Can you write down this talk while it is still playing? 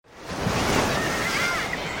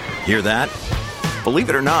Hear that?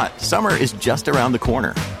 Believe it or not, summer is just around the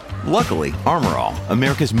corner. Luckily, Armor All,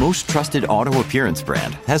 America's most trusted auto appearance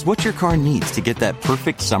brand, has what your car needs to get that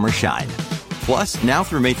perfect summer shine. Plus, now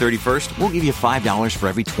through May 31st, we'll give you $5 for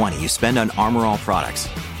every $20 you spend on Armor All products.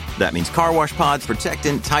 That means car wash pods,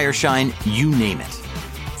 protectant, tire shine, you name it.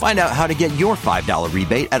 Find out how to get your $5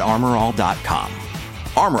 rebate at armorall.com.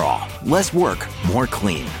 Armor All, less work, more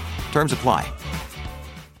clean. Terms apply.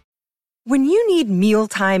 When you need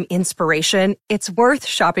mealtime inspiration, it's worth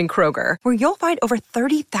shopping Kroger, where you'll find over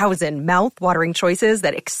 30,000 mouth-watering choices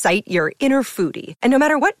that excite your inner foodie. And no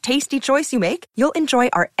matter what tasty choice you make, you'll enjoy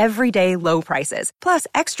our everyday low prices, plus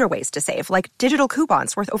extra ways to save, like digital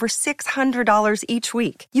coupons worth over $600 each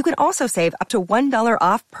week. You can also save up to $1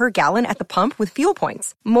 off per gallon at the pump with fuel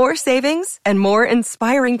points. More savings and more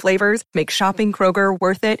inspiring flavors make shopping Kroger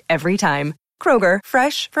worth it every time. Kroger,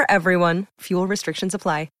 fresh for everyone. Fuel restrictions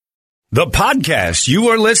apply. The podcast you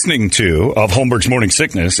are listening to of Holmberg's Morning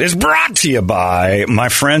Sickness is brought to you by my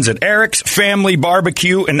friends at Eric's Family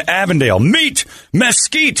Barbecue in Avondale. Meet,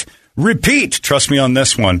 mesquite, repeat. Trust me on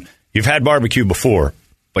this one. You've had barbecue before,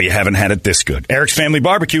 but you haven't had it this good. Eric's Family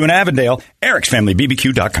Barbecue in Avondale,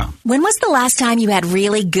 ericsfamilybbq.com. When was the last time you had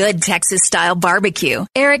really good Texas-style barbecue?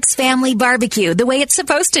 Eric's Family Barbecue, the way it's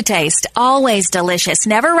supposed to taste. Always delicious,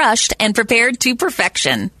 never rushed, and prepared to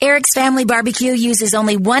perfection. Eric's Family Barbecue uses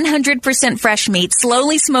only 100% fresh meat,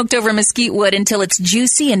 slowly smoked over mesquite wood until it's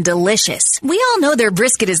juicy and delicious. We all know their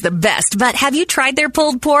brisket is the best, but have you tried their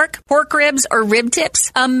pulled pork, pork ribs, or rib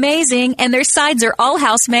tips? Amazing, and their sides are all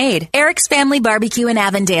house-made. Eric's Family Barbecue in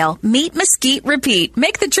Avondale. Meet, mesquite, repeat.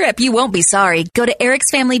 Make the trip. You won't be sorry. Go to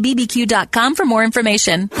ericsfamilybbq.com for more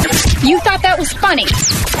information. You thought that was funny.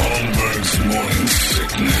 Holmberg's Morning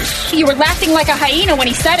Sickness. You were laughing like a hyena when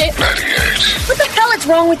he said it. 98. What the hell is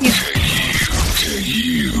wrong with you?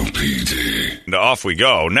 KUPD. And off we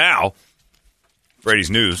go. Now,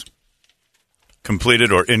 Brady's news.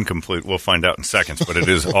 Completed or incomplete, we'll find out in seconds, but it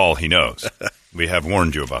is all he knows. We have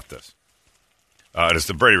warned you about this. It is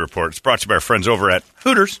the Brady Report. It's brought to you by our friends over at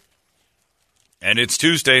Hooters. And it's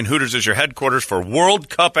Tuesday, and Hooters is your headquarters for World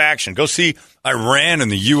Cup action. Go see Iran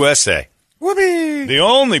and the USA. Whoopee! The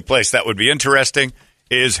only place that would be interesting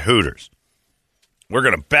is Hooters. We're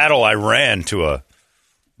going to battle Iran to a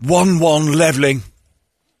 1-1 leveling.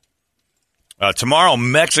 Tomorrow,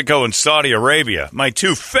 Mexico and Saudi Arabia, my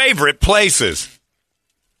two favorite places.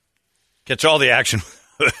 Catch all the action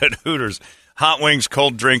at Hooters. Hot wings,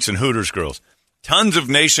 cold drinks, and Hooters grills. Tons of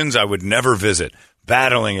nations I would never visit,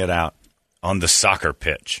 battling it out on the soccer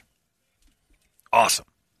pitch. Awesome.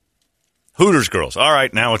 Hooters girls. All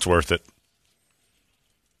right, now it's worth it.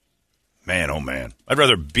 Man, oh man. I'd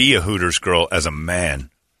rather be a Hooters girl as a man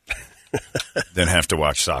than have to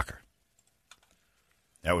watch soccer.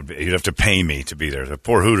 That would be, you'd have to pay me to be there. The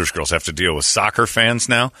poor Hooters girls have to deal with soccer fans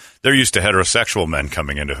now. They're used to heterosexual men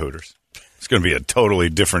coming into Hooters. It's going to be a totally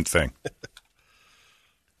different thing.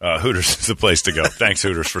 Hooters is the place to go. Thanks,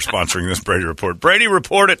 Hooters, for sponsoring this Brady Report. Brady,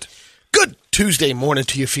 report it. Good Tuesday morning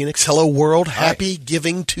to you, Phoenix. Hello, world. Happy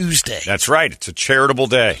Giving Tuesday. That's right. It's a charitable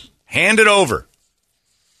day. Hand it over.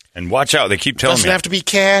 And watch out. They keep telling me. Doesn't have to be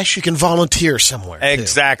cash. You can volunteer somewhere.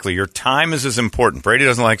 Exactly. Your time is as important. Brady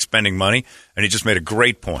doesn't like spending money, and he just made a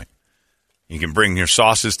great point. You can bring your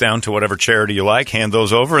sauces down to whatever charity you like, hand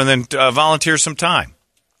those over, and then volunteer some time.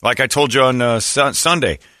 Like I told you on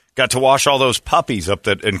Sunday. Got to wash all those puppies up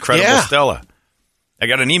that Incredible Stella. I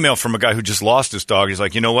got an email from a guy who just lost his dog. He's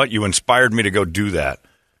like, you know what? You inspired me to go do that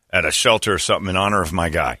at a shelter or something in honor of my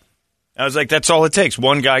guy. I was like, that's all it takes.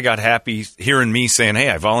 One guy got happy hearing me saying, hey,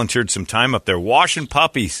 I volunteered some time up there washing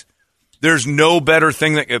puppies. There's no better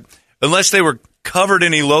thing that unless they were covered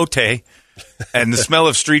in elote and the smell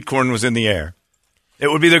of street corn was in the air,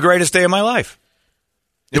 it would be the greatest day of my life.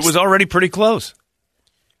 It was already pretty close.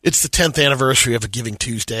 It's the 10th anniversary of a Giving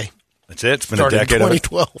Tuesday. That's it. It's been Started a decade. in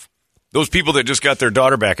 2012. Those people that just got their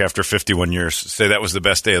daughter back after 51 years say that was the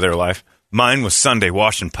best day of their life. Mine was Sunday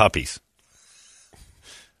washing puppies.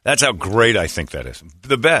 That's how great I think that is.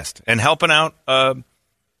 The best. And helping out, a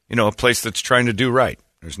place that's trying to do right.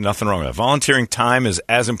 There's nothing wrong with that. Volunteering time is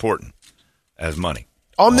as important as money.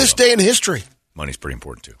 On this day in history. Money's pretty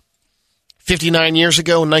important, too. 59 years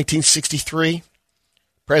ago in 1963,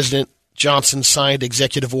 President Johnson signed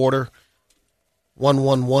Executive Order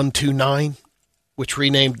 11129, which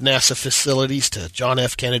renamed NASA facilities to John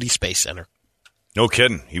F. Kennedy Space Center. No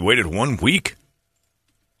kidding. He waited 1 week.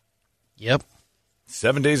 Yep.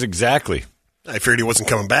 7 days exactly. I figured he wasn't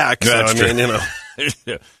coming back. That's true.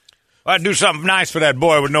 Well, I'd do something nice for that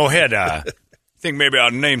boy with no head. I think maybe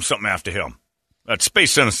I'll name something after him. That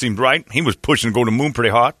Space Center seemed right. He was pushing to go to the moon pretty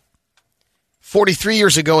hard. 43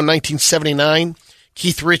 years ago in 1979,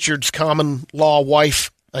 Keith Richards' common-law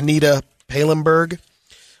wife, Anita Pallenberg,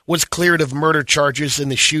 was cleared of murder charges in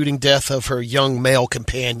the shooting death of her young male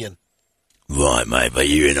companion. Right, mate, but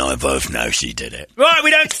you and I both know she did it. Right, we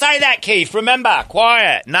don't say that, Keith. Remember,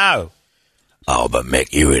 quiet. No. Oh, but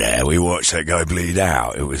Mick, you were there. We watched that guy bleed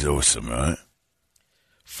out. It was awesome, right?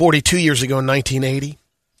 42 years ago in 1980,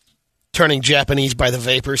 Turning Japanese by the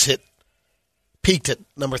Vapors peaked at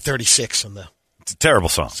number 36 on the It's a terrible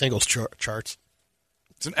song. singles charts.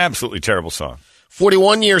 It's an absolutely terrible song.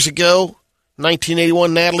 41 years ago,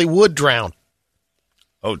 1981, Natalie Wood drowned.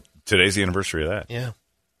 Oh, today's the anniversary of that. Yeah.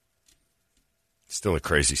 Still a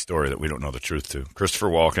crazy story that we don't know the truth to. Christopher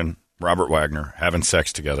Walken, Robert Wagner having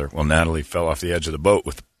sex together. Well, Natalie fell off the edge of the boat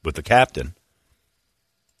with the captain.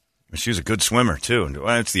 And she was a good swimmer, too. And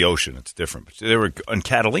well, it's the ocean. It's different. But they were on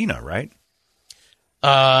Catalina, right?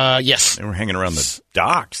 Yes. They were hanging around the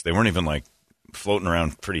docks. They weren't even, like, floating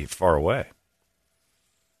around pretty far away.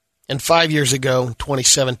 And 5 years ago,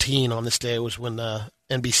 2017, on this day, was when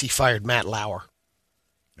NBC fired Matt Lauer.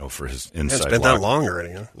 Oh, for his Yeah, inside it's been lock. that long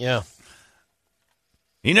already, huh? Yeah.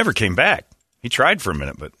 He never came back. He tried for a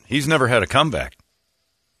minute, but he's never had a comeback.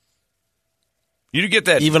 You get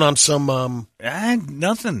that Even on some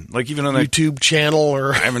nothing. Like even on that YouTube channel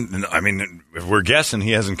or... I mean, if we're guessing,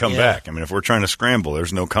 he hasn't come back. I mean, if we're trying to scramble,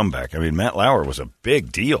 there's no comeback. I mean, Matt Lauer was a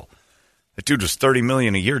big deal. That dude was $30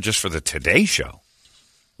 million a year just for the Today Show,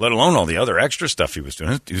 let alone all the other extra stuff he was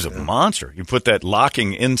doing. He was a monster. You put that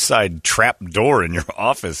locking inside trap door in your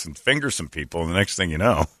office and finger some people, and the next thing you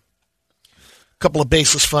know. Couple of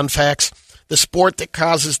baseless fun facts. The sport that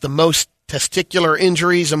causes the most testicular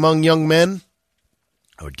injuries among young men?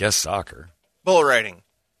 I would guess soccer. Bull riding.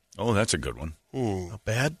 Oh, that's a good one. Not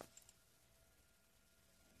bad.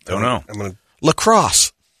 Don't know. I'm gonna.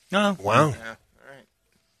 Lacrosse. No. Wow. Yeah. All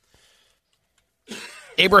right.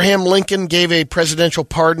 Abraham Lincoln gave a presidential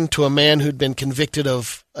pardon to a man who'd been convicted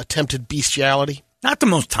of attempted bestiality. Not the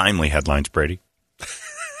most timely headlines, Brady.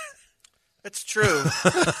 It's true.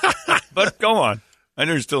 But go on. I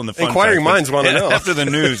know you're still in the fun Inquiring fact, but minds wanna know. After the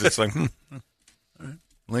news, it's like,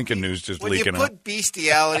 Lincoln news just When you leaking out. put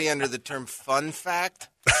bestiality under the term fun fact,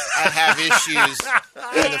 I have issues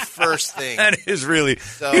in the first thing. That is really.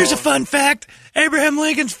 So- Here's a fun fact: Abraham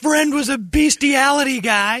Lincoln's friend was a bestiality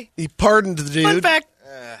guy. He pardoned the Fun dude fact.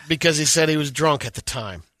 because he said he was drunk at the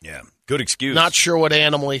time. Yeah, good excuse. Not sure what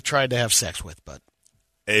animal he tried to have sex with, but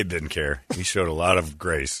Abe didn't care. He showed a lot of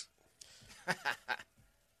grace.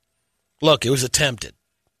 look, it was attempted.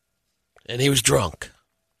 And he was drunk.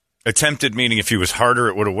 Attempted meaning if he was harder,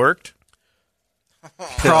 it would have worked.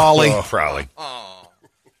 Probably. Probably.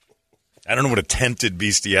 I don't know what attempted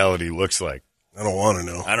bestiality looks like. I don't want to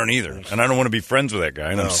know. I don't either, and I don't want to be friends with that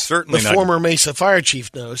guy. And I'm The certainly not. former Mesa fire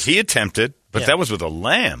chief knows. He attempted, but Yeah. that was with a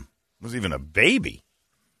lamb. It was even a baby.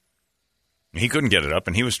 He couldn't get it up,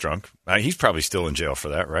 and he was drunk. He's probably still in jail for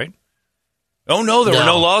that, right? Oh, no, there were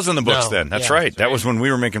no laws in the books No. then. That's Yeah. right. That was when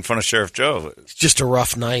we were making fun of Sheriff Joe. It's just a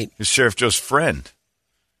rough night. His Sheriff Joe's friend.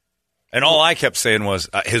 And all I kept saying was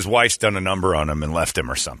his wife's done a number on him and left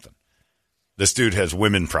him or something. This dude has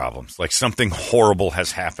women problems. Like something horrible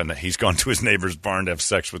has happened that he's gone to his neighbor's barn to have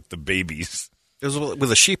sex with the babies. It was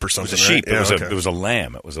with a sheep or It something. was a sheep. Right? Yeah, It was a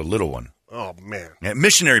lamb. It was a little one. Oh man. Yeah,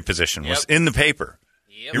 missionary position was in the paper.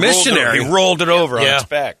 Yep. He rolled it over on Yeah. its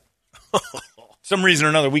back. Some reason or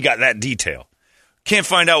another, we got that detail. Can't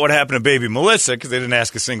find out what happened to baby Melissa because they didn't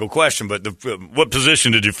ask a single question. But what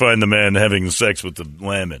position did you find the man having sex with the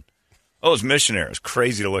lamb in? Oh, it was missionary. It was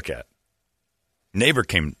crazy to look at. Neighbor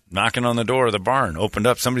came knocking on the door of the barn. Opened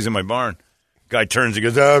up. Somebody's in my barn. Guy turns. He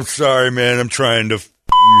goes, "Oh, I'm sorry, man. I'm trying to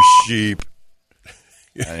your sheep."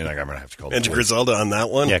 And he's like, I'm going to have to call the And police. Griselda on that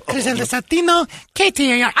one. Yeah. Griselda Satino, Katie,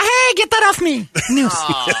 hey, get that off me. News.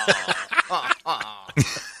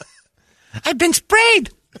 I've been sprayed.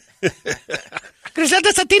 Griselda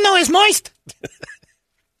Satino is moist.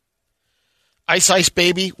 Ice Ice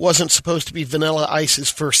Baby wasn't supposed to be Vanilla Ice's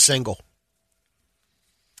first single.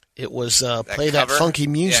 It was Play That cover? Funky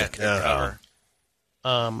Music. Yeah.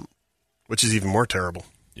 Which is even more terrible.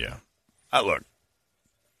 Yeah. Look,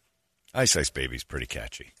 Ice Ice Baby's pretty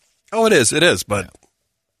catchy. Oh, it is, but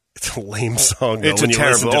it's a lame song. Though, It's when a you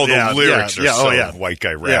terrible. listen to- The lyrics are so oh, yeah. white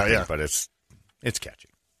guy rapping, yeah. but it's catchy.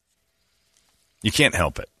 You can't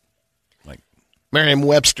help it.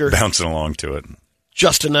 Merriam-Webster Bouncing along to it.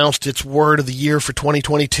 just announced its word of the year for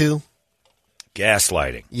 2022.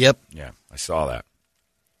 Gaslighting. Yep. Yeah, I saw that.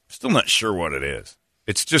 Still not sure what it is.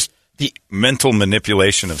 It's just The mental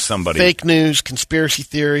manipulation of somebody. fake news, conspiracy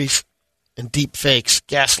theories, and deep fakes.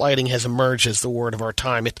 Gaslighting has emerged as the word of our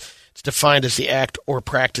time. It's defined as the act or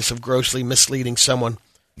practice of grossly misleading someone,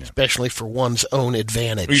 especially for one's own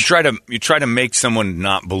advantage. You try to make someone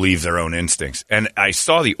not believe their own instincts. And I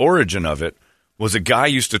saw the origin of it was a guy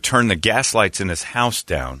used to turn the gas lights in his house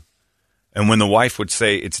down. And when the wife would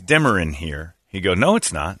say, it's dimmer in here, he'd go, no,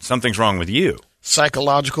 it's not. Something's wrong with you.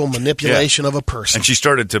 Psychological manipulation of a person. And she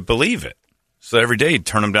started to believe it. So every day he'd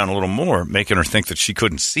turn them down a little more, making her think that she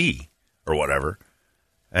couldn't see or whatever.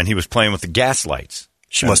 And he was playing with the gas lights.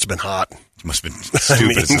 She must have been hot. She must have been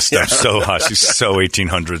stupid as this stuff. So hot. She's so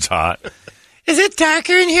 1800s hot. Is it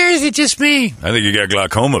darker in here or is it just me? I think you got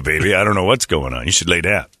glaucoma, baby. I don't know what's going on. You should lay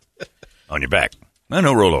down on your back.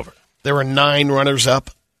 No, roll over. There were 9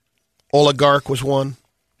 runners-up. Oligarch was one.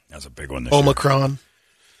 That's a big one this Omicron.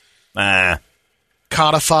 year.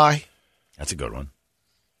 Codify. That's a good one.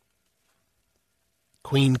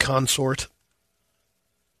 Queen Consort.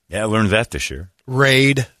 Yeah, I learned that this year.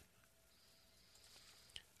 Raid.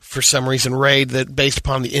 For some reason, Raid, that based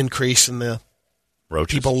upon the increase in the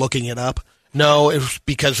Roaches. people looking it up. No, it was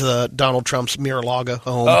because of Donald Trump's Mar-a-Lago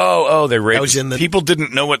home. Oh, they raided. That was in the, people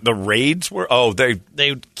didn't know what the raids were? Oh, they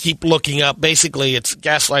would keep looking up. Basically, it's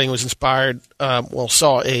gaslighting was inspired,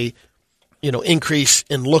 saw a increase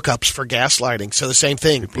in lookups for gaslighting. So the same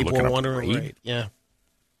thing. People were wondering. Raid? Yeah.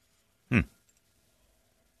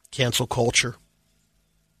 Cancel culture.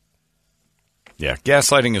 Yeah,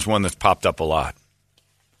 gaslighting is one that's popped up a lot.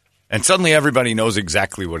 And suddenly everybody knows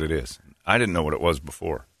exactly what it is. I didn't know what it was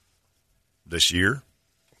before this year,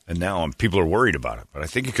 and now people are worried about it. But I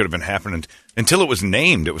think it could have been happening until it was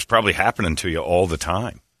named. It was probably happening to you all the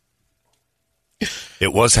time.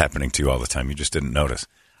 It was happening to you all the time. You just didn't notice.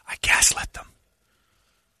 I gaslit them.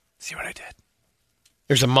 See what I did?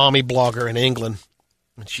 There's a mommy blogger in England,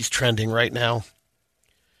 and she's trending right now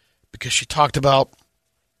because she talked about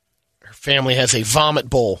her family has a vomit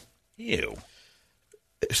bowl. Ew.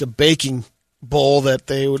 It's a baking bowl that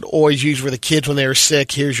they would always use for the kids when they were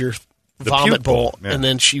sick. Here's your vomit bowl. Yeah. And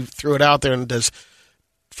then she threw it out there and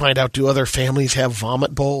find out, do other families have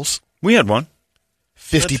vomit bowls? We had one.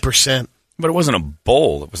 50%. But it wasn't a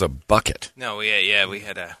bowl. It was a bucket. No, we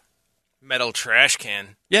had a metal trash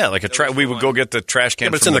can. Yeah, like we would go get the trash can. Yeah,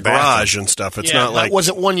 but it's in the garage and stuff. It's not like... It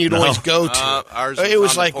wasn't one you'd always go to. Ours it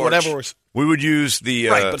was like whatever was... We would use the...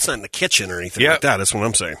 right, but it's not in the kitchen or anything like that. That's what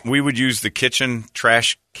I'm saying. We would use the kitchen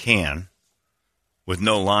trash can with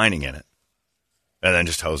no lining in it and then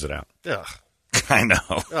just hose it out. Ugh. I know.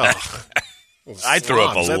 I threw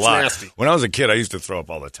up a lot. Nasty. When I was a kid, I used to throw up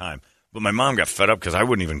all the time. But my mom got fed up because I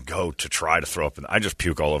wouldn't even go to try to throw up. I just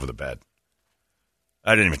puke all over the bed.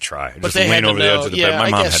 I didn't even try. I just lean over the edge of the bed. My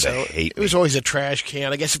mom had to hate me. It was always a trash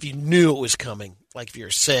can. I guess if you knew it was coming, like if you're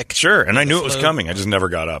sick. Sure, and I knew it was coming. I just never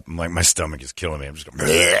got up. I'm like, my stomach is killing me. I'm just going,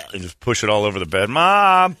 and just push it all over the bed.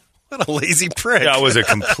 Mom! What a lazy prick. Yeah, I was a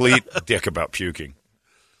complete dick about puking.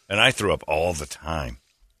 And I threw up all the time.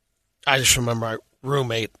 I just remember my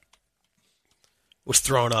roommate was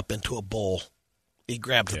thrown up into a bowl. He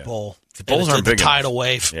grabbed the bowl. The bowls aren't big enough. tidal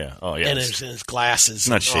wave. Yeah. Oh, yeah. And it was in his glasses. It's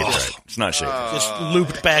not shaped right. It's not shaped right. Just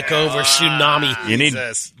looped back over, tsunami. You need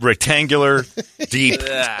rectangular, deep.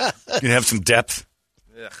 You can have some depth.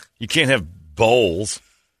 You can't have bowls.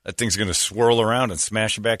 That thing's going to swirl around and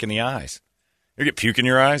smash you back in the eyes. You get puke in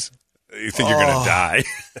your eyes, you think you're going to die.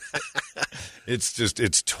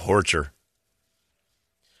 It's torture.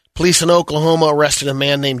 Police in Oklahoma arrested a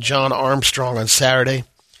man named John Armstrong on Saturday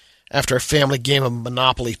after a family game of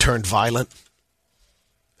Monopoly turned violent.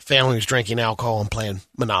 The family was drinking alcohol and playing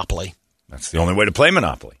Monopoly. That's the only way to play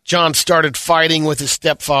Monopoly. John started fighting with his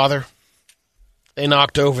stepfather. They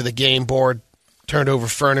knocked over the game board, turned over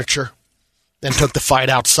furniture, then took the fight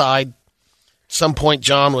outside. At some point,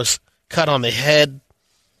 John was cut on the head.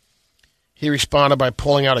 He responded by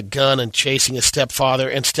pulling out a gun and chasing his stepfather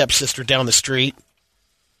and stepsister down the street.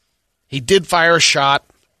 He did fire a shot,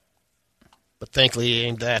 but thankfully he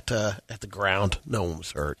aimed at the ground. No one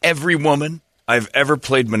was hurt. Every woman I've ever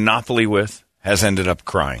played Monopoly with has ended up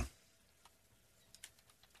crying.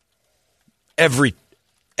 Every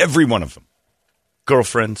one of them.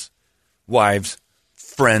 Girlfriends, wives,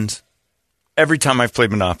 friends. Every time I've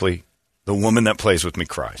played Monopoly, the woman that plays with me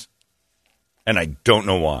cries. And I don't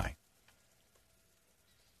know why.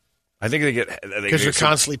 I think they get... Because they're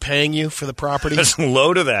constantly paying you for the property? There's a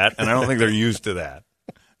load of that, and I don't think they're used to that.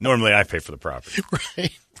 Normally I pay for the property.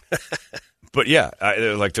 Right. But yeah,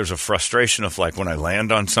 there's a frustration of like when I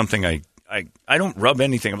land on something, I don't rub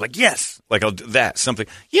anything. I'm like, yes. Like I'll do that, something.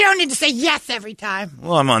 You don't need to say yes every time.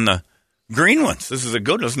 Well, I'm on the green ones. This is a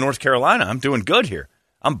good one. This is North Carolina. I'm doing good here.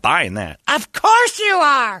 I'm buying that. Of course you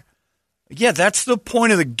are. Yeah, that's the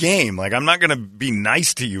point of the game. Like, I'm not going to be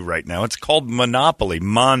nice to you right now. It's called Monopoly.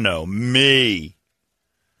 Mono. Me.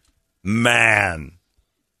 Man.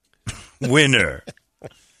 Winner.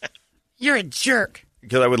 You're a jerk.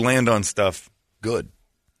 Because I would land on stuff good.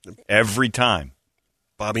 Every time.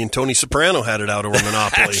 Bobby and Tony Soprano had it out over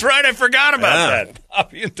Monopoly. That's right. I forgot about that.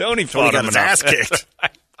 Bobby and Tony fought got his ass kicked.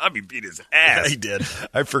 Bobby beat his ass. Yeah, he did.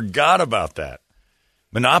 I forgot about that.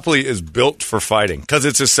 Monopoly is built for fighting because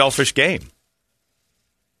it's a selfish game.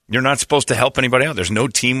 You're not supposed to help anybody out. There's no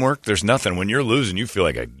teamwork. There's nothing. When you're losing, you feel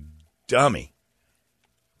like a dummy.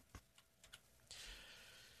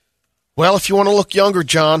 Well, if you want to look younger,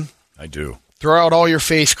 John, I do. Throw out all your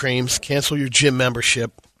face creams. Cancel your gym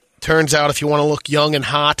membership. Turns out if you want to look young and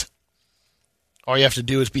hot, all you have to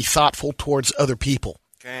do is be thoughtful towards other people.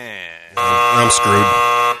 I'm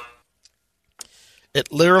screwed.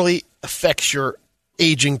 It literally affects your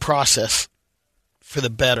aging process for the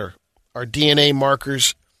better. Our DNA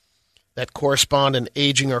markers that correspond in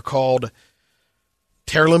aging are called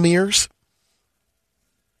telomeres,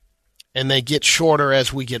 and they get shorter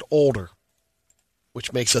as we get older,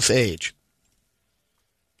 which makes us age.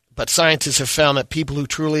 But scientists have found that people who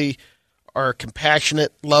truly are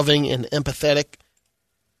compassionate, loving, and empathetic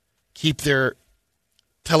keep their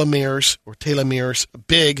telomeres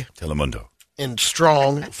big Telemundo. and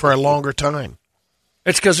strong for a longer time.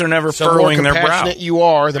 It's because they're never So the more furrowing their brow. compassionate you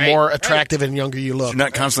are, the more attractive and younger you look. You're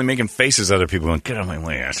not constantly making faces at other people going, get out of my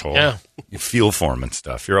way, asshole. Yeah. You feel for them and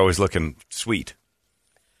stuff. You're always looking sweet.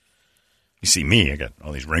 You see me, I got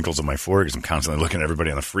all these wrinkles on my forehead because I'm constantly looking at everybody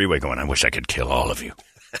on the freeway going, I wish I could kill all of you.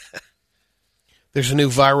 There's a new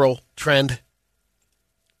viral trend.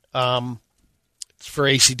 It's for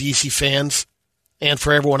AC/DC fans and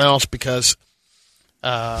for everyone else because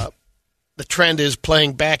the trend is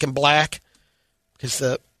playing Back in Black because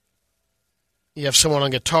you have someone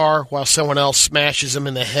on guitar while someone else smashes them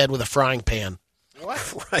in the head with a frying pan. What?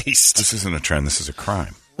 Christ. This isn't a trend. This is a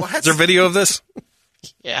crime. What? Is there video of this?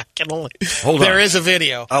 Yeah, I can only. Hold on. There is a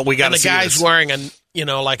video. Oh, we got and to the see guy's this. wearing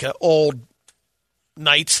like an old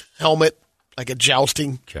knight's helmet, like a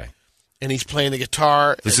jousting, Okay. and he's playing the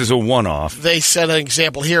guitar. This is a one-off. They set an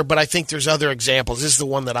example here, but I think there's other examples. This is the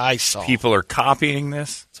one that I saw. People are copying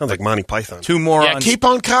this. Sounds like Monty Python. Two morons. Yeah, keep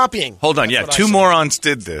on copying. Hold on. That's Yeah, what I two said. morons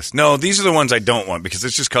did this. No, these are the ones I don't want because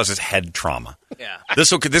this just causes head trauma. Yeah.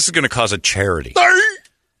 This is going to cause a charity.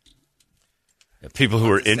 People who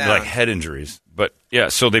are in sound. like head injuries. But yeah,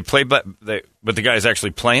 so they play, but the guy's actually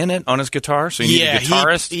playing it on his guitar. So you need a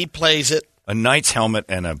guitarist, he plays it. a knight's helmet,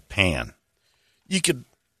 and a pan. You could,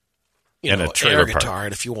 And a air trailer park. guitar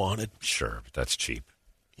it if you wanted. Sure, but that's cheap.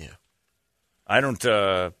 Yeah. I don't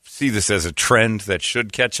see this as a trend that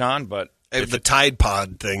should catch on, but The Tide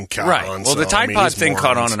Pod thing caught right. on. Well, the so, Tide I mean, Pod these thing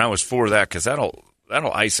caught morons. on, and I was for that because that'll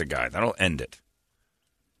ice a guy. That'll end it.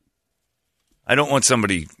 I don't want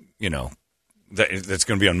somebody, that's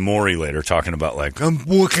going to be on Maury later talking about like I'm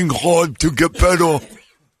working hard to get better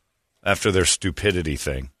after their stupidity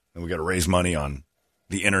thing, and we got to raise money on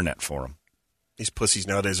the internet for them. These pussies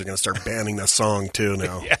nowadays are going to start banning that song, too,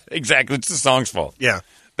 now. Yeah, exactly. It's the song's fault. Yeah.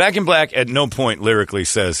 Back in Black at no point lyrically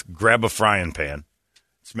says, grab a frying pan,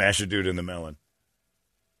 smash a dude in the melon.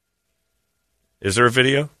 Is there a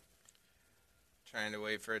video? Trying to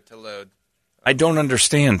wait for it to load. I don't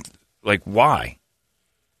understand, like, why?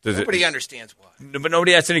 Nobody understands why. No, but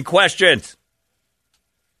nobody asks any questions.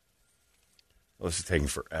 Well, this is taking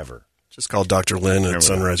forever. Just call Dr. Lynn at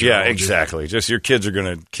Sunrise. Yeah, Urology. exactly. Just your kids are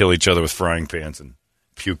going to kill each other with frying pans and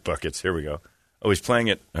puke buckets. Here we go. Oh, he's playing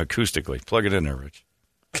it acoustically. Plug it in there, Rich.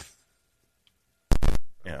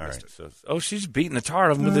 Yeah, all right. So, she's beating the tar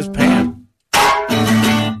out of him with his pan.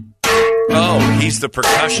 Oh, he's the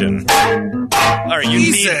percussion. All right,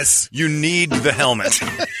 you need the helmet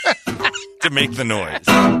to make the noise.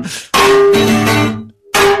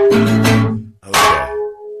 Okay.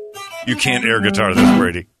 You can't air guitar this,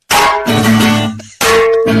 Brady.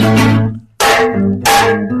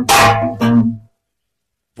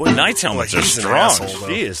 Boy, Knight's helmets are he's an strong. asshole,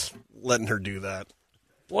 though. She is. Letting her do that.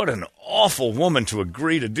 What an awful woman to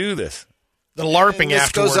agree to do this. The LARPing This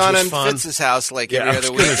afterwards goes on was in fun. Fitz's house like Yeah, I every was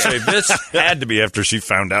other going to weekend. say, this had to be after she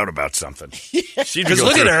found out about something. Because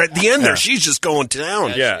look at her at the end there. She's just going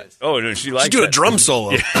down. Yeah. Oh, no, she likes She's doing a drum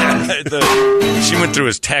solo. Yeah. She went through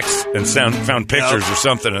his texts and found pictures or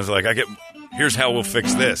something. And was like, here's how we'll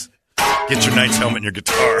fix this. Get your Knight's helmet and your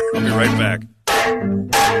guitar. I'll be right back.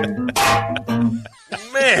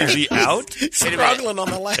 Man, is he out? Struggling on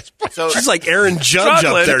the last part. So She's like Aaron Judge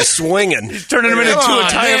Struggling. up there swinging. He's turning him into Come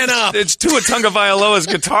on, man up. It's Tua Tagovailoa's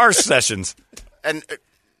guitar sessions. and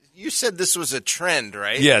You said this was a trend,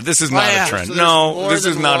 right? Yeah, this is not a trend. So no, this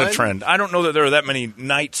is not one? a trend. I don't know that there are that many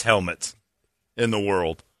Knights helmets in the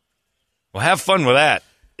world. Well, have fun with that,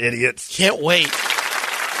 idiots. Can't wait.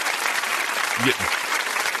 Getting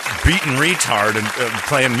beaten retard and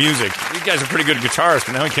playing music. You guys are pretty good guitarists,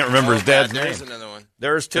 but now I can't remember his dad's name. There's another one.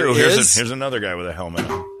 There's two. There Here's another guy with a helmet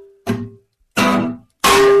on.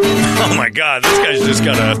 Oh, my God. This guy's just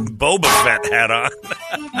got a Boba Fett hat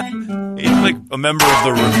on. He's like a member of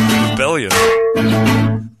the rebellion.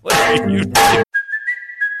 What are you doing?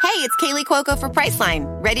 Hey, it's Kaylee Cuoco for Priceline.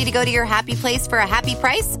 Ready to go to your happy place for a happy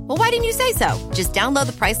price? Well, why didn't you say so? Just download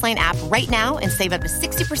the Priceline app right now and save up to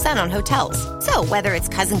 60% on hotels. So whether it's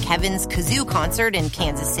Cousin Kevin's Kazoo Concert in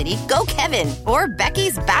Kansas City, go Kevin, or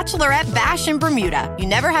Becky's Bachelorette Bash in Bermuda, you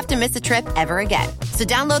never have to miss a trip ever again. So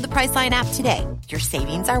download the Priceline app today. Your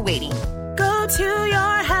savings are waiting. Go to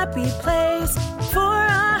your happy place for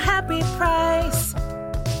a happy price.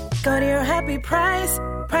 Go to your happy price,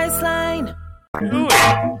 Priceline.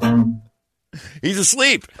 He's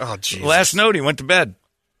asleep. Oh, jeez. Last note, he went to bed.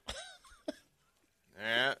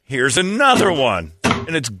 Yeah. Here's another one.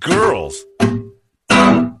 And it's girls. And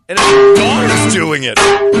his daughter's doing it.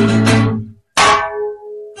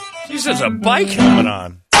 She just has a bike helmet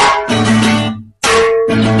on.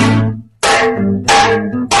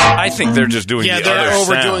 I think they're just doing the other they're sound.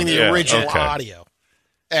 overdoing the original okay. audio.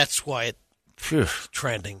 That's why it's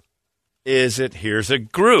trending. Is it? Here's a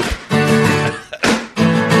group.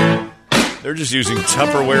 They're just using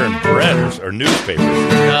Tupperware and bread or newspapers.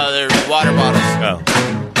 No, they're water bottles. Oh.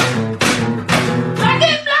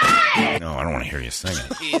 No, I don't want to hear you sing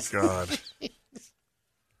it. God. All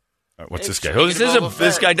right, what's this guy? Oh,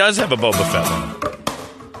 this guy does have a Boba Fett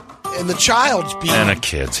one. And the child's being... And a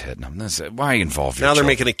kid's hitting him. Why involve your Now they're children?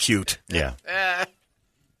 making it cute. Yeah.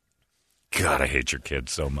 God, I hate your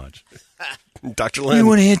kids so much. Dr. Lynn.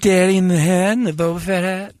 want to hit Daddy in the head in the Boba Fett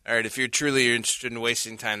hat? All right, if you're truly interested in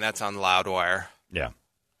wasting time, that's on Loudwire. Yeah.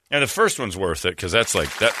 And the first one's worth it because that's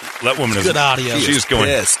like that woman is good audio. She's going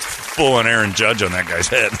pissed. full on Aaron Judge on that guy's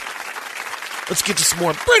head. Let's get to some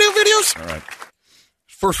more radio videos. All right.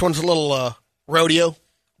 First one's a little rodeo,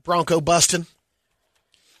 Bronco busting.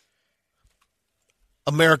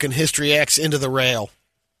 American History X into the rail.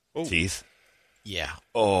 Oh. Teeth. Yeah.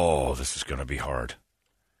 Oh, this is going to be hard.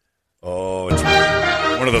 Oh, it's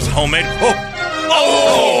one of those homemade.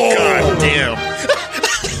 Oh, God damn.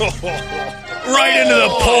 Right into the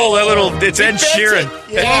pole. That little, it's Ed Sheeran.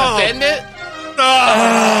 Yeah. Bend it?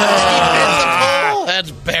 That's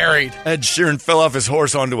buried. Ed Sheeran fell off his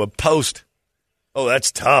horse onto a post. Oh,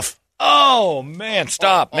 that's tough. Oh, man.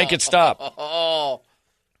 Stop. Make it stop. Oh.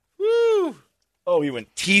 Woo. Oh, he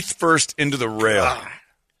went teeth first into the rail.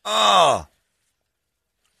 Oh.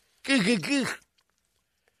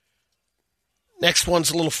 Next one's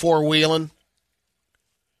a little four-wheeling.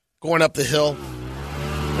 Going up the hill.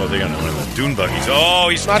 Oh, they got one of the dune buggies. Oh,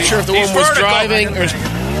 he's Not sure if the woman was driving or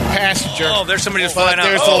passenger. Oh, there's somebody just But flying out.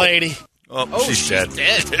 there's the lady. Oh, she's dead.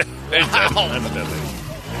 Dead. There's dead. That's a dead lady.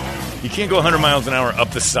 You can't go 100 miles an hour up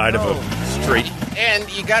the side of a street. And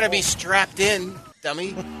you got to be strapped in,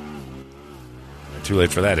 dummy. Too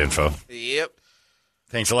late for that info. Yep.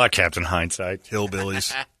 Thanks a lot, Captain Hindsight.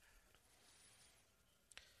 Hillbillies.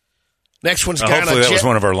 Next one's guy Hopefully on a that was jet,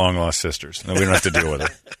 one of our long-lost sisters. No, we don't have to deal with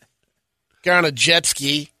it. guy on a jet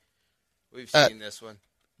ski. We've seen this one.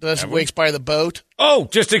 Wakes by the boat. Oh,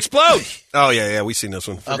 just explode. Oh, yeah, we've seen this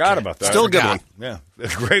one. Forgot about that. Still a good one. Yeah. A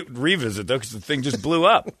great revisit, though, because the thing just blew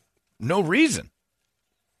up. No reason.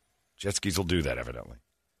 Jet skis will do that, evidently.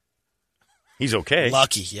 He's okay.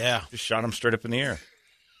 Lucky, yeah. Just shot him straight up in the air.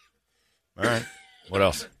 All right. What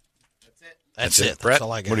else? That's it. Brett, That's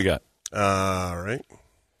all I got. what do you got? All right.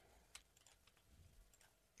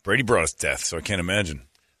 Brady brought us death, so I can't imagine.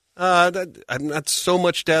 I'm not so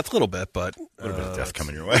much death, a little bit, but A little bit of death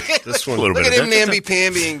coming your way. this one. A little Look bit at of him death.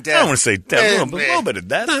 namby-pambying death. I don't want to say death. A little bit of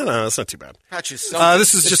death. No, it's not too bad. This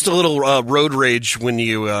This is just a little road rage when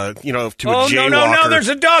you, to a jaywalker. No, there's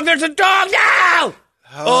a dog. There's a dog. No!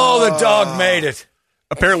 Oh, the dog made it.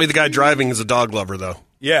 Apparently the guy driving is a dog lover, though.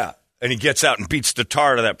 Yeah. And he gets out and beats the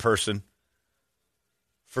tar out of that person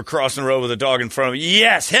for crossing the road with a dog in front of him.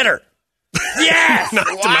 Yes, hit her. Yes! Knocked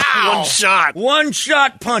him out one shot. One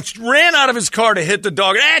shot punched, ran out of his car to hit the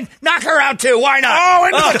dog, and knock her out too. Why not? Oh,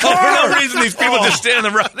 into the car. For no reason, these people just stand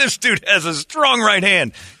in the road. This dude has a strong right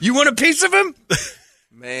hand. You want a piece of him?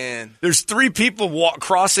 Man. There's three people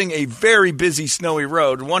crossing a very busy, snowy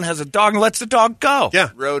road. One has a dog and lets the dog go.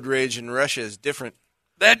 Yeah. Road rage in Russia is different.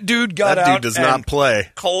 That dude got out. That dude does not and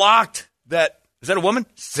play. Clocked that Is that a woman?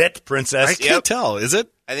 Sit, princess. I can't tell. Is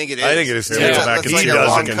it? I think it is. I think it is too. Yeah, He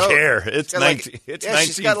doesn't care. It's 19. It's 19.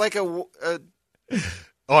 She's got like a.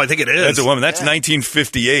 Oh, I think it is. That's a woman. That's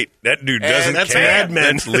 1958. That dude doesn't that's care. Mad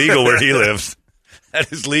Men. That's legal where he lives.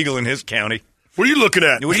 That is legal in his county. What are you looking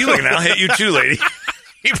at? What are you looking at? I'll hit you too, lady.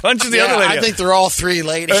 He punches the other lady. I think they're all three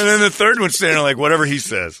ladies. And then the third one's standing like whatever he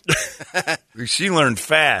says. She learned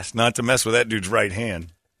fast not to mess with that dude's right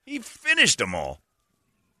hand. He finished them all.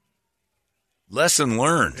 Lesson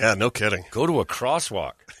learned. Yeah, no kidding. Go to a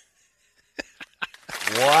crosswalk.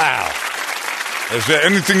 Wow. Is there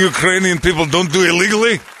anything Ukrainian people don't do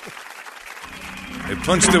illegally? They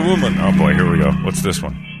punched a woman. Oh, boy, here we go. What's this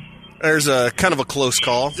one? There's a kind of a close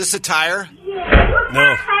call. Is this a tire?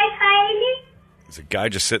 No. There's a guy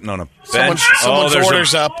just sitting on a bench. Someone's there's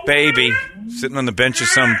orders a up. baby sitting on the bench of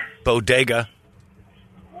some bodega.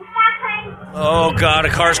 Oh, God, a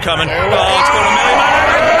car's coming. Oh, it's going to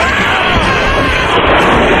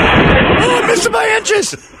Oh, missed him by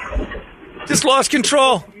inches. Just lost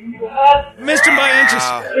control. Missed him by inches.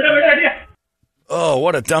 Oh,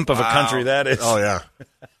 what a dump of a country that is. Oh, yeah.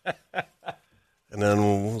 And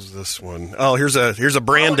then what was this one? Oh, here's a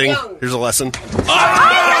branding. Here's a lesson.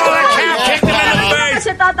 That cow kicked him in the face.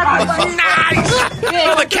 Nice.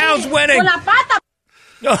 Oh, the cow's winning.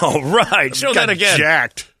 Oh, right. Show that again.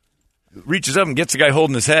 Jacked. Reaches up and gets the guy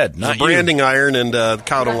holding his head. Not It's a branding iron, and the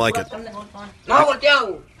cow don't like it. Didn't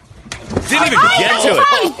even get to it.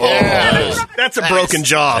 Oh, that's a broken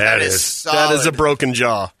jaw. That is a broken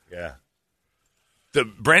jaw. Yeah. The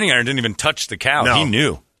branding iron didn't even touch the cow. No. He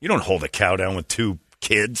knew. You don't hold a cow down with two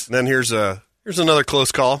kids. And then here's another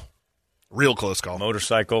close call. Real close call.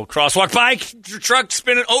 Motorcycle, crosswalk, bike, truck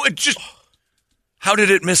spinning. Oh, it just... How did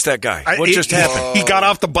it miss that guy? What just happened? He got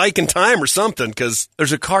off the bike in time or something because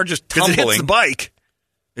there's a car just tumbling. It hits the bike.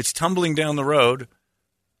 It's tumbling down the road.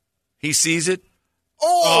 He sees it.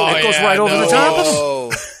 Oh, it goes right over the top of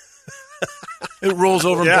him. It rolls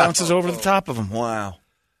over and bounces over the top of him. Wow.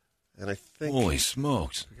 And I think... Holy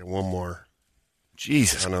smokes. We got one more.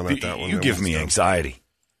 Jesus. No, not that one. You That give one's me done. anxiety.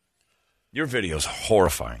 Your video's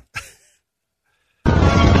horrifying.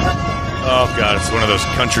 Oh, God, it's one of those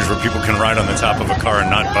countries where people can ride on the top of a car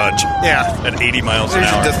and not budge. Yeah. At 80 miles an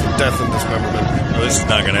There's hour. death and dismemberment. Well, this is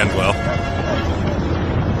not going to end well.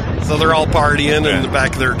 So they're all partying in the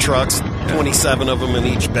back of their trucks, 27 of them in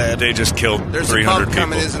each bed. They just killed There's 300 a bump people.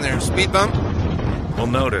 coming, isn't there? Speed bump? We'll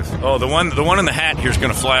notice. Oh, the one in the hat here's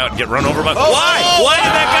going to fly out and get run over by... Why? Why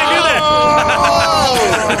did that guy do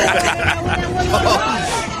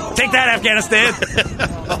that? Take that, Afghanistan.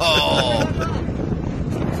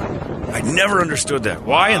 I never understood that.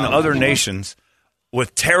 Why in the other nations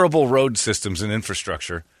with terrible road systems and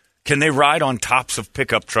infrastructure can they ride on tops of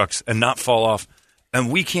pickup trucks and not fall off? And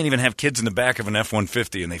we can't even have kids in the back of an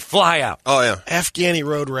F-150 and they fly out. Oh, yeah. Afghani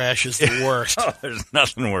road rash is the worst. Oh, there's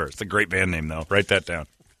nothing worse. It's a great band name, though. Write that down.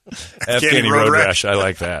 Afghani Road Rash. I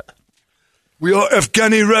like that. We are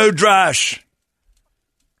Afghani Road Rash.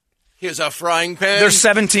 Here's our frying pan. There's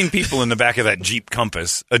 17 people in the back of that Jeep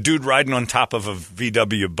Compass, a dude riding on top of a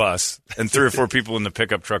VW bus, and 3 or 4 people in the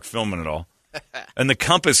pickup truck filming it all. And the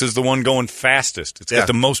Compass is the one going fastest. It's got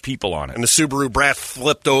the most people on it. And the Subaru Brat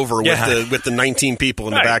flipped over with the 19 people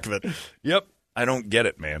in the back of it. Yep. I don't get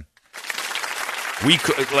it, man. We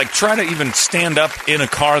could, try to even stand up in a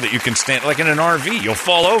car that you can stand, like in an RV. You'll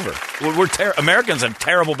fall over. Americans have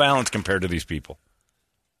terrible balance compared to these people.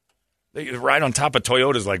 They ride on top of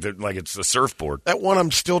Toyotas like it's a surfboard. That one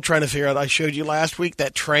I'm still trying to figure out. I showed you last week,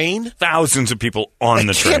 that train. Thousands of people on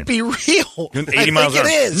the train. It can't be real. 80 miles an hour.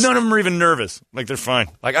 It is. None of them are even nervous. Like, they're fine.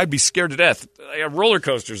 Like, I'd be scared to death. Roller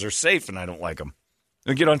coasters are safe, and I don't like them.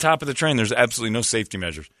 And get on top of the train, there's absolutely no safety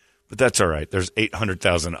measures. But that's all right. There's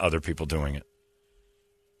 800,000 other people doing it.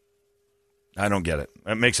 I don't get it.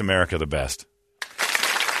 That makes America the best.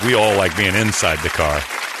 We all like being inside the car.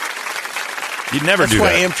 You'd never do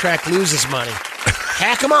that. That's why Amtrak loses money.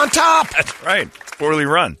 Hack them on top. That's right. It's poorly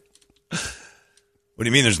run. What do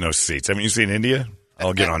you mean there's no seats? Haven't you seen India?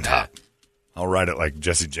 I'll get on top. I'll ride it like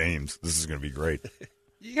Jesse James. This is going to be great.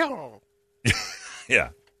 Yo.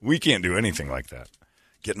 Yeah. We can't do anything like that.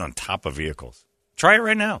 Getting on top of vehicles. Try it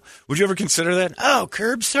right now. Would you ever consider that? Oh,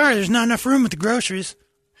 Curb, sorry, there's not enough room at the groceries.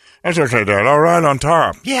 That's okay, Dad. I'll ride on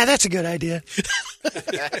top. Yeah, that's a good idea.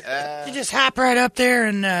 You just hop right up there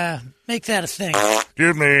and make that a thing.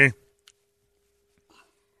 Excuse me.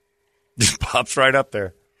 Just pops right up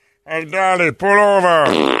there. Hey, Daddy, pull over.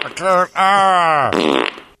 I can't.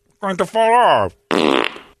 I'm going to fall off.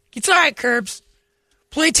 It's all right, Curbs.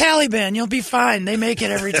 Play Taliban. You'll be fine. They make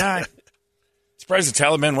it every time. Surprised the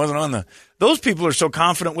Taliban wasn't on the... Those people are so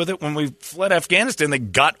confident with it. When we fled Afghanistan, they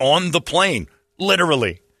got on the plane.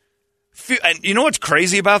 Literally. And you know what's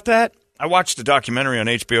crazy about that? I watched a documentary on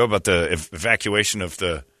HBO about the evacuation of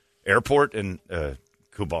the airport in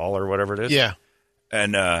Kubal or whatever it is. Yeah.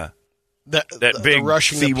 And that the big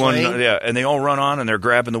rushing the C-1, plane? yeah, and they all run on and they're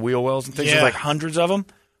grabbing the wheel wells and things. Yeah. There's like hundreds of them.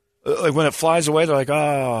 Like when it flies away, they're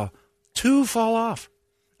like, 2 fall off.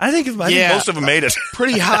 I think most of them made it.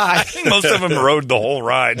 Pretty high. I think most of them rode the whole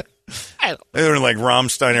ride. They were in like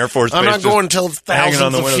Ramstein Air Force Base. I'm not going until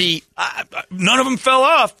thousands of feet. None of them fell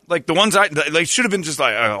off. Like the ones they should have been just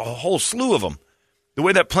like a whole slew of them. The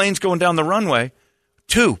way that plane's going down the runway,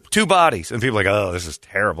 two bodies. And people are like, oh, this is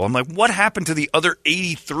terrible. I'm like, what happened to the other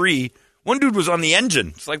 83? One dude was on the engine.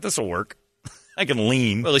 It's like, this will work. I can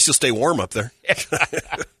lean. Well, at least you'll stay warm up there.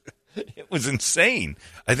 It was insane.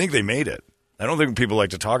 I think they made it. I don't think people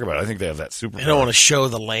like to talk about it. I think they have that superpower. They don't want to show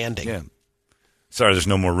the landing. Yeah. Sorry, there's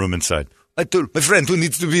no more room inside. I told my friend who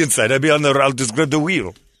needs to be inside. I'll be on the route. Just grab the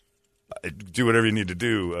wheel. Do whatever you need to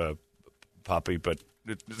do, Poppy, but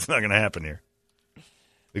it's not going to happen here.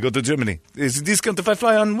 We go to Germany. Is it discount if I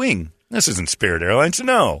fly on wing? This isn't Spirit Airlines.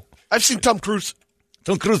 No. I've seen Tom Cruise.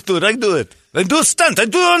 Tom Cruise do it. I do it. I do a stunt. I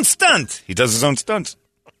do it on stunt. He does his own stunts.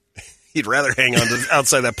 He'd rather hang on to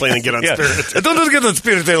outside that plane and get on Spirit. I don't just get on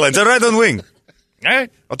Spirit Airlines. I ride on wing. All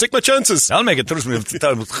right. I'll take my chances. I'll make it through with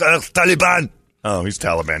Taliban. Oh, he's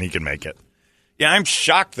Taliban. He can make it. Yeah, I'm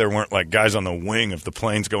shocked there weren't like guys on the wing of the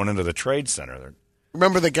planes going into the Trade Center.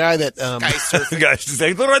 Remember the guy that the guys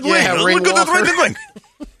saying the right wing. Ring Look at the right wing.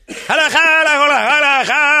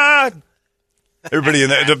 Everybody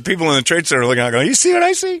the people in the Trade Center are looking out going, you see what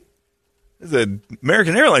I see? The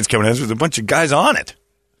American Airlines coming in with a bunch of guys on it.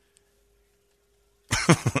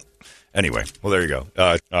 Anyway, well, there you go.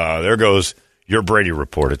 There goes your Brady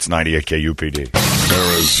report. It's 98 KUPD.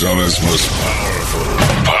 Arizona's most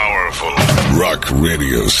powerful rock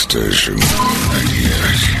radio station. 98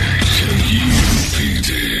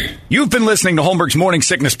 KUPD. You've been listening to Holmberg's Morning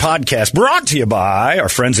Sickness Podcast, brought to you by our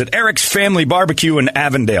friends at Eric's Family Barbecue in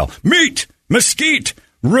Avondale. Meet, mesquite,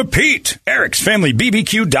 repeat.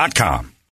 Eric'sFamilyBBQ.com.